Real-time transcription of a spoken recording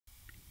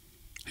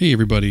Hey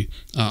everybody,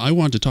 I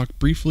wanted to talk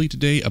briefly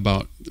today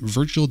about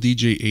Virtual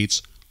DJ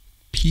 8's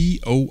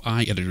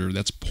POI editor.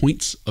 That's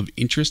Points of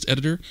Interest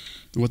editor.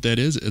 What that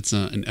is, it's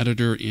an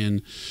editor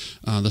in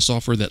the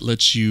software that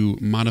lets you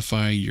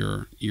modify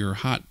your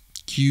hot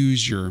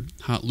cues, your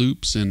hot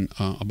loops, and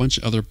a bunch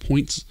of other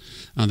points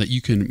that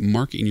you can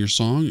mark in your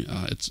song.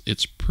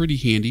 It's pretty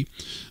handy.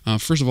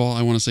 First of all,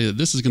 I want to say that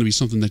this is going to be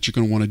something that you're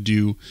going to want to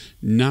do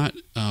not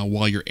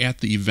while you're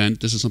at the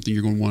event. This is something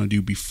you're going to want to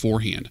do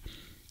beforehand.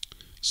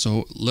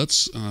 So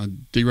let's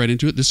dig right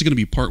into it. This is going to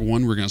be part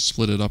one. We're going to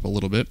split it up a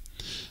little bit.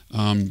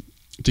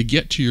 To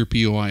get to your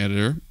POI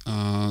editor,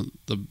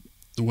 the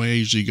way I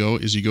usually go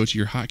is you go to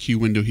your hot cue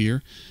window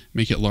here,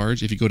 make it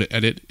large. If you go to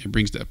edit, it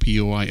brings that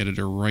POI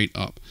editor right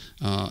up.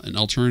 An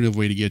alternative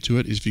way to get to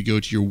it is if you go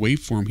to your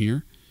waveform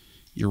here,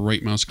 your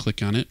right mouse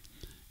click on it,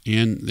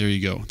 and there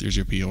you go. There's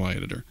your POI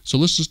editor. So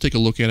let's just take a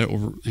look at it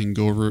and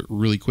go over it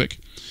really quick.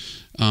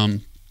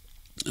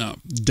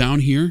 Down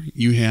here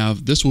you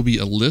have, this will be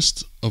a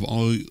list of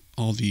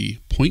all the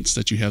points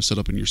that you have set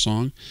up in your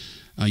song.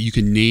 You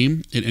can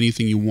name it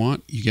anything you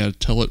want. You got to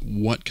tell it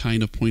what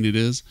kind of point it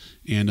is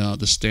and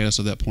the status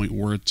of that point,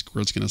 where it's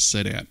going to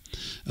sit at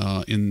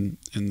in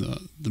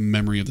the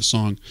memory of the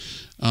song.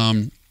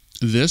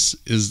 This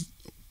is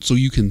so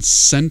you can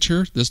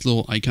center, this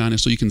little icon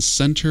is so you can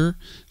center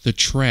the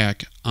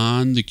track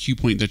on the cue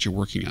point that you're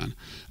working on.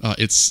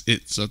 It's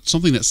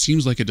something that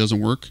seems like it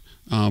doesn't work,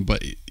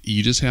 but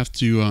you just have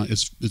to,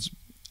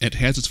 it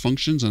has its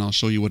functions, and I'll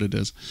show you what it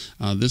is.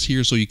 This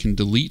here so you can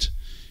delete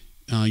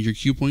your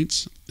cue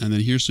points, and then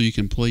here so you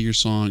can play your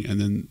song,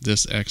 and then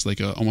this acts like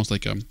almost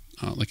like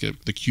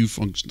the cue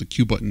function, the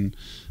cue button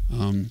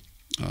in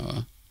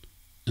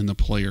the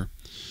player.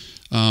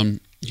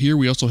 Here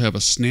we also have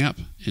a snap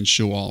and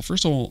show all.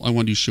 First of all, I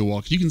want to do show all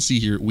because you can see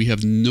here we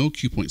have no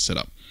cue points set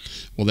up.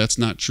 Well, that's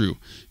not true,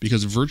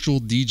 because Virtual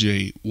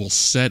DJ will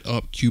set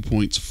up cue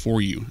points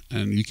for you,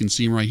 and you can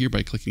see them right here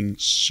by clicking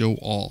show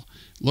all.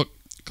 Look,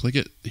 click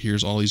it,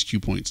 here's all these cue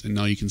points, and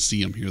now you can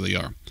see them. Here they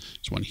are.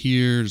 There's one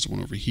here, there's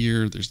one over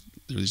here, there's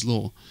these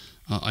little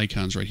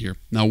icons right here.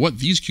 Now what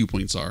these cue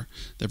points are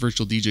that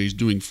Virtual DJ is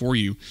doing for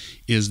you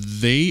is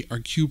they are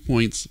cue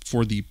points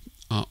for the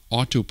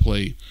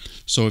autoplay.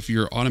 So if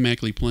you're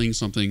automatically playing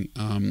something,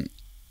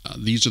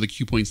 these are the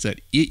cue points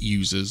that it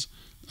uses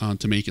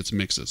to make its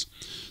mixes.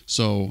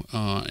 So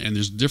and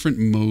there's different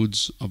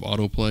modes of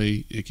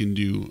autoplay. It can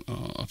do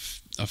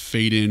a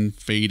fade in,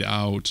 fade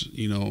out,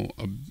 you know,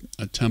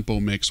 a tempo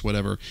mix,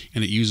 whatever,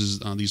 and it uses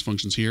these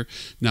functions here.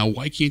 Now,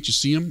 why can't you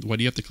see them? Why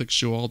do you have to click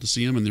show all to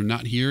see them, and they're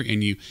not here?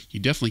 And you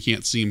definitely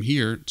can't see them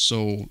here.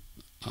 So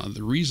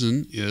the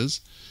reason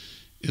is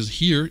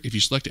here, if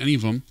you select any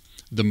of them,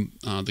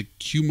 the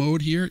cue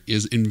mode here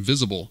is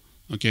invisible,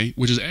 okay,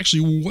 which is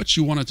actually what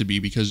you want it to be,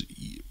 because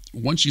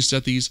once you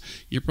set these,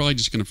 you're probably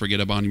just going to forget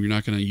about them. You're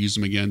not going to use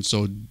them again.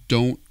 So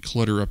don't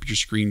clutter up your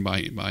screen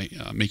by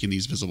making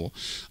these visible.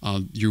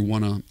 You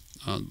want to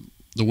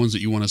the ones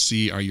that you want to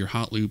see are your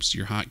hot loops,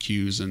 your hot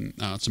cues, and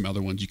some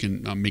other ones. You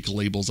can make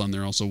labels on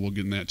there also. We'll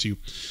get in that too.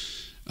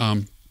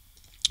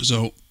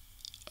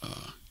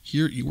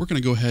 Here we're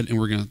going to go ahead and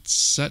we're going to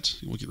set.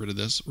 We'll get rid of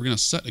this. We're going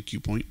to set a cue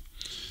point.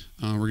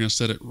 We're going to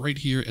set it right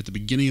here at the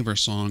beginning of our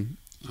song.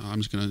 I'm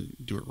just going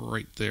to do it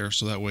right there,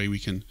 so that way we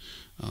can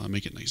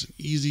make it nice and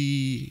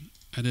easy.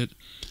 Edit.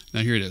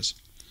 Now here it is,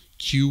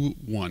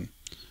 Q1.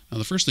 Now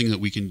the first thing that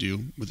we can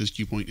do with this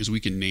cue point is we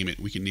can name it.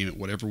 We can name it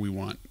whatever we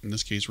want. In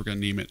this case, we're going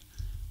to name it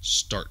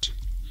Start.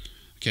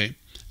 Okay.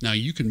 Now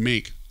you can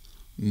make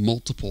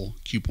multiple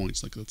cue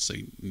points, like let's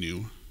say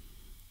New.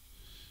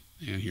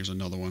 And here's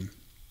another one.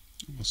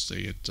 We'll say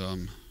it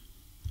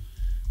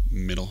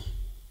Middle.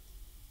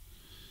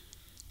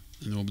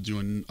 And then we'll be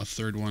doing a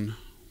third one.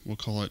 We'll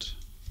call it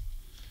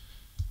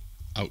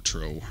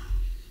Outro.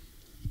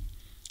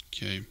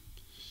 Okay.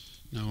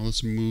 Now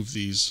let's move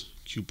these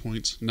cue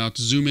points. Now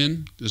to zoom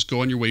in, just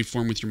go on your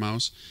waveform with your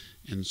mouse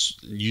and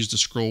use the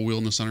scroll wheel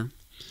in the center.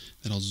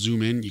 That'll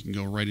zoom in. You can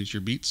go right into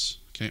your beats.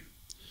 Okay.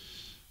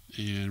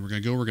 And we're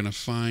going to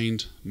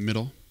find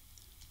middle.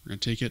 We're going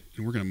to take it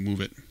and we're going to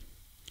move it.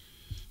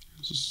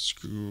 Just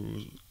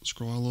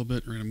scroll out a little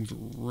bit. We're going to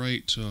move it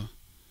right to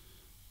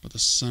about the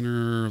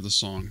center of the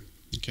song.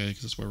 Okay,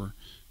 because that's where we're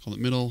call it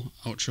middle.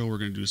 Outro, we're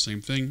going to do the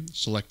same thing.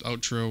 Select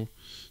outro,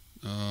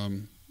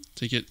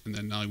 take it, and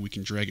then now we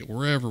can drag it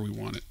wherever we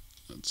want it.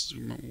 Let's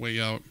zoom way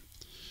out,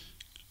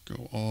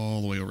 go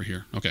all the way over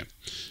here. Okay,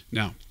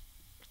 now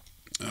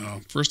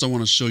first I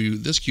want to show you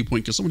this cue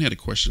point, because someone had a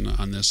question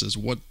on this, is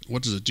what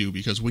does it do?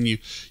 Because when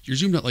you're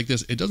zoomed out like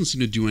this, it doesn't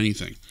seem to do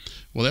anything.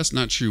 Well, that's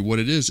not true. What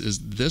it is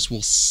this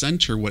will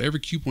center whatever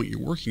cue point you're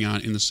working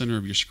on in the center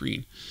of your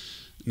screen.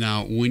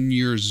 Now, when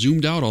you're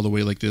zoomed out all the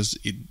way like this,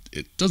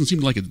 it doesn't seem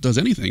like it does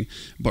anything,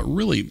 but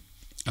really,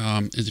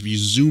 if you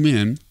zoom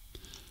in,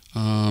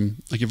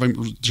 like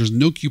there's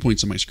no cue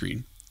points on my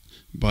screen,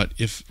 but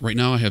if right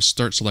now I have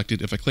Start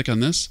selected, if I click on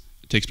this,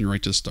 it takes me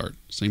right to Start.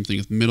 Same thing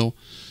with middle.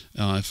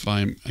 If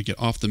I get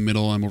off the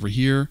middle, I'm over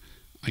here,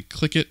 I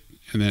click it,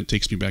 and then it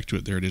takes me back to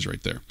it. There it is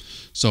right there.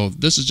 So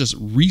this is just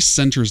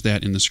recenters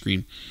that in the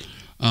screen.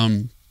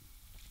 And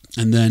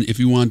then if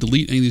you want to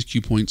delete any of these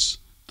cue points,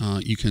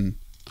 you can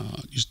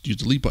just use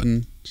the delete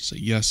button, say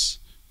yes,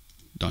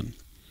 done.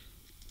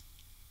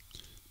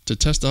 To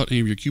test out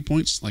any of your cue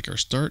points, like our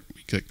start,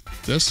 we click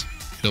this,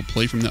 it'll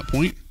play from that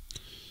point.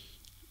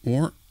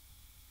 Or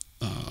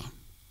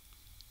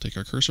take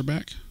our cursor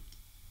back,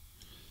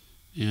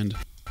 and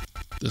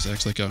this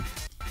acts like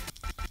if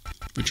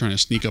you're trying to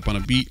sneak up on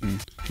a beat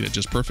and get it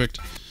just perfect,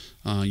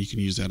 you can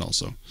use that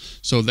also.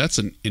 So that's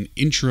an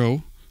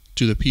intro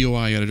to the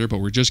POI editor, but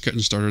we're just getting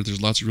started.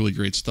 There's lots of really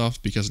great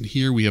stuff, because in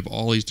here we have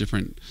all these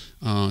different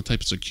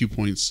types of cue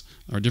points,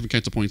 or different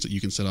kinds of points that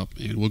you can set up,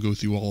 and we'll go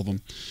through all of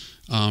them.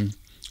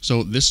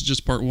 So this is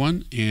just part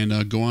 1,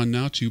 and go on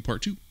now to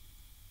part 2.